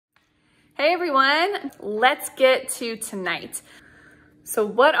Hey everyone, let's get to tonight. So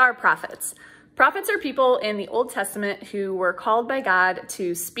what are prophets? Prophets are people in the Old Testament who were called by God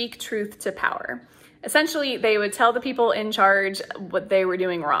to speak truth to power. Essentially, they would tell the people in charge what they were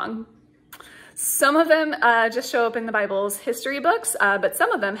doing wrong. Some of them just show up in the Bible's history books, but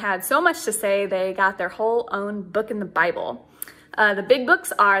some of them had so much to say they got their whole own book in the Bible. The big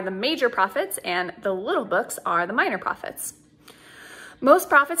books are the major prophets and the little books are the minor prophets. Most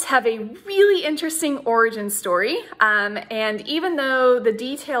prophets have a really interesting origin story, and even though the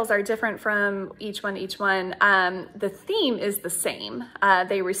details are different from each one, the theme is the same.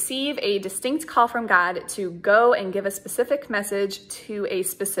 They receive a distinct call from God to go and give a specific message to a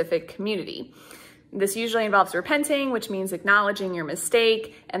specific community. This usually involves repenting, which means acknowledging your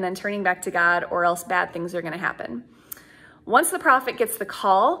mistake and then turning back to God, or else bad things are going to happen. Once the prophet gets the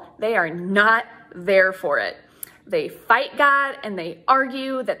call, they are not there for it. They fight God and they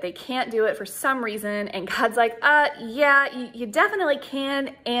argue that they can't do it for some reason. And God's like, yeah, you definitely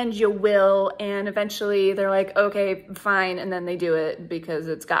can and you will. And eventually they're like, okay, fine. And then they do it because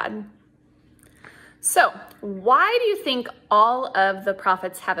it's God. So why do you think all of the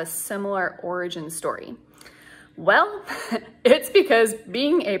prophets have a similar origin story? Well, it's because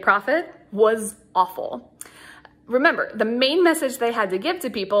being a prophet was awful. Remember, the main message they had to give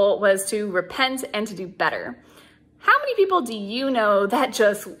to people was to repent and to do better. How many people do you know that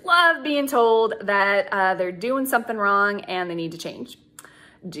just love being told that they're doing something wrong and they need to change?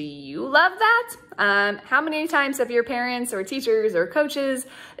 Do you love that? How many times have your parents or teachers or coaches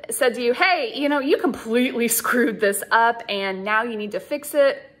said to you, hey, you completely screwed this up and now you need to fix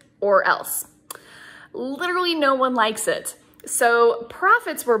it or else? Literally no one likes it. So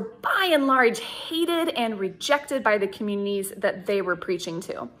prophets were by and large hated and rejected by the communities that they were preaching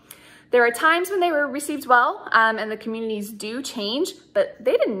to. There are times when they were received well, and the communities do change, but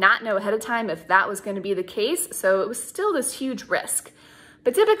they did not know ahead of time if that was going to be the case, so it was still this huge risk.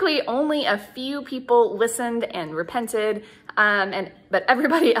 But typically only a few people listened and repented, but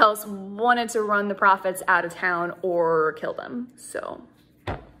everybody else wanted to run the prophets out of town or kill them. So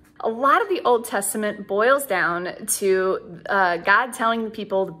a lot of the Old Testament boils down to God telling the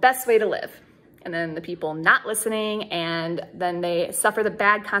people the best way to live. And then the people not listening, and then they suffer the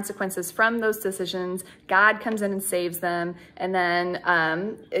bad consequences from those decisions. God comes in and saves them, and then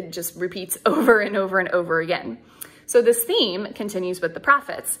it just repeats over and over and over again. So this theme continues with the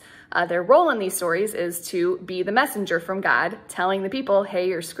prophets. Their role in these stories is to be the messenger from God, telling the people, hey,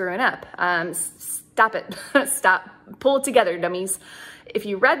 you're screwing up. Stop it. Stop. Pull it together, dummies. If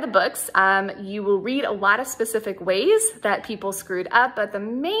you read the books, you will read a lot of specific ways that people screwed up, but the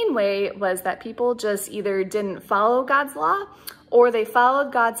main way was that people just either didn't follow God's law, or they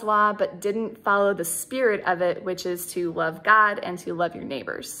followed God's law but didn't follow the spirit of it, which is to love God and to love your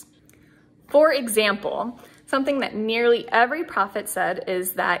neighbors. For example, something that nearly every prophet said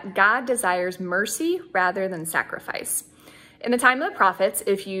is that God desires mercy rather than sacrifice. In the time of the prophets,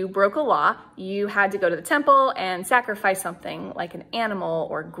 if you broke a law, you had to go to the temple and sacrifice something like an animal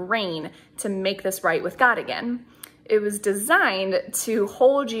or grain to make this right with God again. It was designed to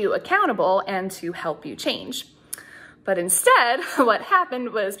hold you accountable and to help you change. But instead, what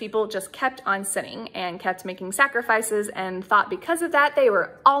happened was people just kept on sinning and kept making sacrifices and thought because of that, they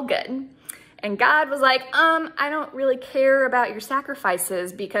were all good. And God was like, I don't really care about your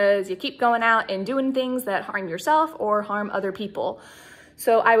sacrifices because you keep going out and doing things that harm yourself or harm other people.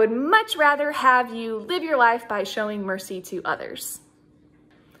 So I would much rather have you live your life by showing mercy to others.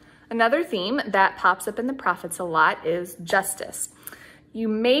 Another theme that pops up in the prophets a lot is justice. You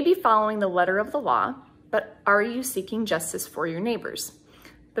may be following the letter of the law, but are you seeking justice for your neighbors?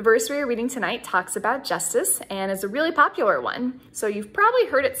 The verse we are reading tonight talks about justice and is a really popular one, so you've probably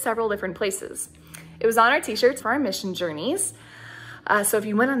heard it several different places. It was on our t-shirts for our mission journeys, so if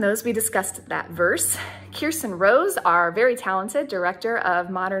you went on those, we discussed that verse. Kirsten Rose, our very talented director of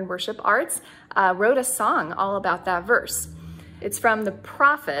modern worship arts, wrote a song all about that verse. It's from the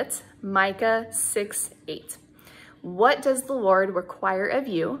prophet Micah 6:8. What does the Lord require of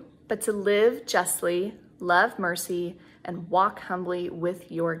you but to live justly, love mercy, and walk humbly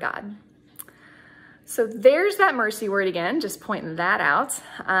with your God? So there's that mercy word again, just pointing that out.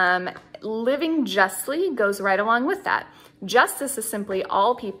 Living justly goes right along with that. Justice is simply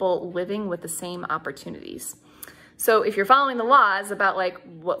all people living with the same opportunities. So if you're following the laws about like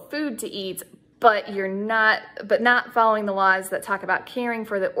what food to eat, but not following the laws that talk about caring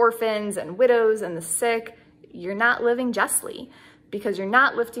for the orphans and widows and the sick, you're not living justly because you're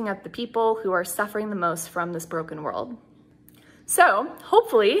not lifting up the people who are suffering the most from this broken world. So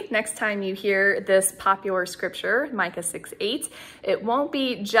hopefully next time you hear this popular scripture, Micah 6:8, it won't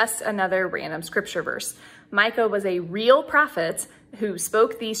be just another random scripture verse. Micah was a real prophet who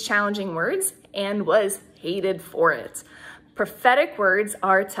spoke these challenging words and was hated for it. Prophetic words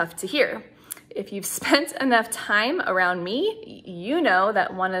are tough to hear. If you've spent enough time around me, you know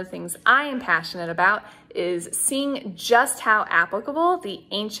that one of the things I am passionate about is seeing just how applicable the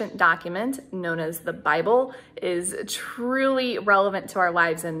ancient document known as the Bible is truly relevant to our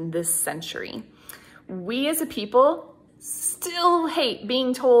lives in this century. We as a people still hate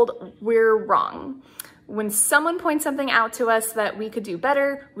being told we're wrong. When someone points something out to us that we could do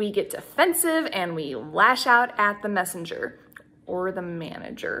better, we get defensive and we lash out at the messenger or the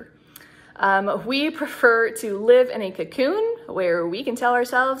manager. We prefer to live in a cocoon where we can tell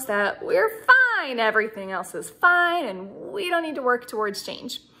ourselves that we're fine, everything else is fine, and we don't need to work towards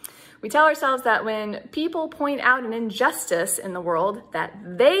change. We tell ourselves that when people point out an injustice in the world, that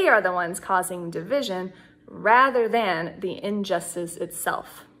they are the ones causing division rather than the injustice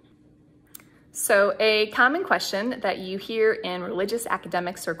itself. So a common question that you hear in religious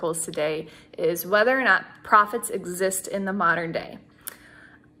academic circles today is whether or not prophets exist in the modern day.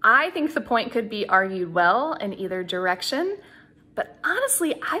 I think the point could be argued well in either direction, but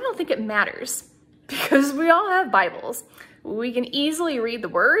honestly, I don't think it matters because we all have Bibles. We can easily read the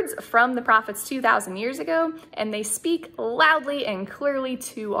words from the prophets 2,000 years ago, and they speak loudly and clearly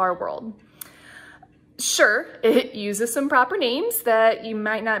to our world. Sure, it uses some proper names that you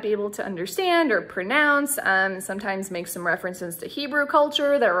might not be able to understand or pronounce, sometimes makes some references to Hebrew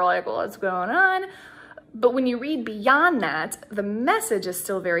culture that we're like, well, what's going on? But when you read beyond that, the message is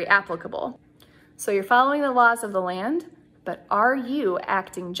still very applicable. So you're following the laws of the land, but are you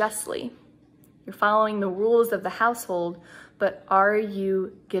acting justly? You're following the rules of the household, but are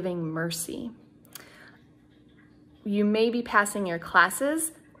you giving mercy? You may be passing your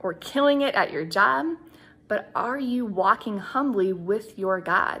classes or killing it at your job, but are you walking humbly with your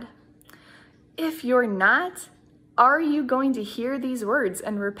God? If you're not, are you going to hear these words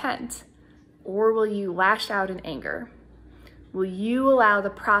and repent? Or will you lash out in anger? Will you allow the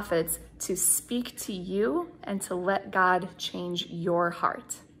prophets to speak to you and to let God change your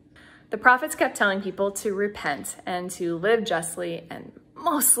heart? The prophets kept telling people to repent and to live justly, and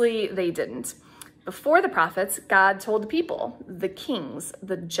mostly they didn't. Before the prophets, God told the people, the kings,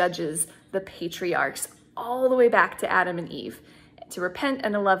 the judges, the patriarchs, all the way back to Adam and Eve, to repent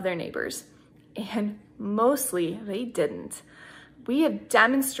and to love their neighbors. And mostly they didn't. We have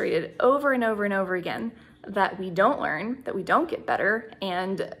demonstrated over and over and over again that we don't learn, that we don't get better,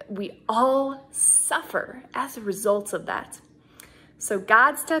 and we all suffer as a result of that. So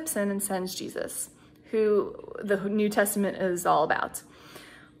God steps in and sends Jesus, who the New Testament is all about.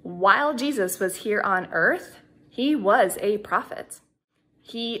 While Jesus was here on earth, he was a prophet.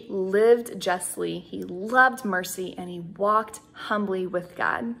 He lived justly, he loved mercy, and he walked humbly with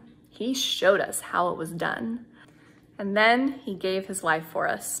God. He showed us how it was done. And then he gave his life for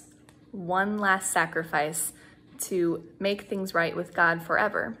us, one last sacrifice to make things right with God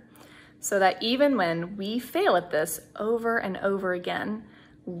forever, so that even when we fail at this over and over again,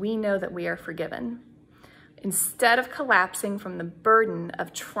 we know that we are forgiven. Instead of collapsing from the burden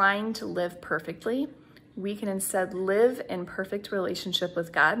of trying to live perfectly, we can instead live in perfect relationship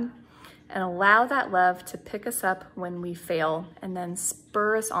with God and allow that love to pick us up when we fail and then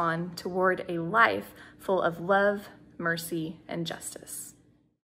spur us on toward a life full of love, mercy, and justice.